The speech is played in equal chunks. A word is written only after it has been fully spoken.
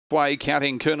way.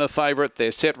 Cannington favourite.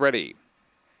 They're set ready.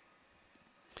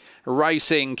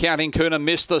 Racing, Cannington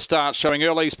missed the start, showing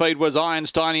early speed was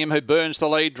Einsteinium, who burns the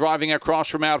lead. Driving across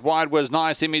from out wide was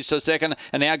Nice Image to second,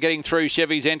 and now getting through.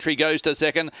 Chevy's Entry goes to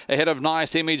second, ahead of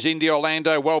Nice Image. Indy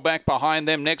Orlando well back behind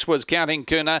them. Next was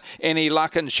Cannington, Any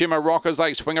Luck and Shimmer Rock as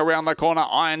they swing around the corner.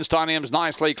 Einsteinium's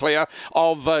nicely clear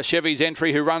of Chevy's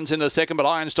Entry, who runs into second, but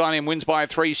Einsteinium wins by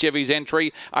 3. Chevy's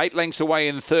Entry 8 lengths away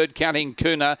in third.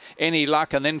 Cannington, Any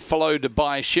Luck, and then followed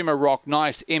by Shimmer Rock,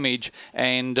 Nice Image,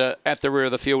 and at the rear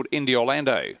of the field, Indy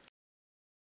Orlando.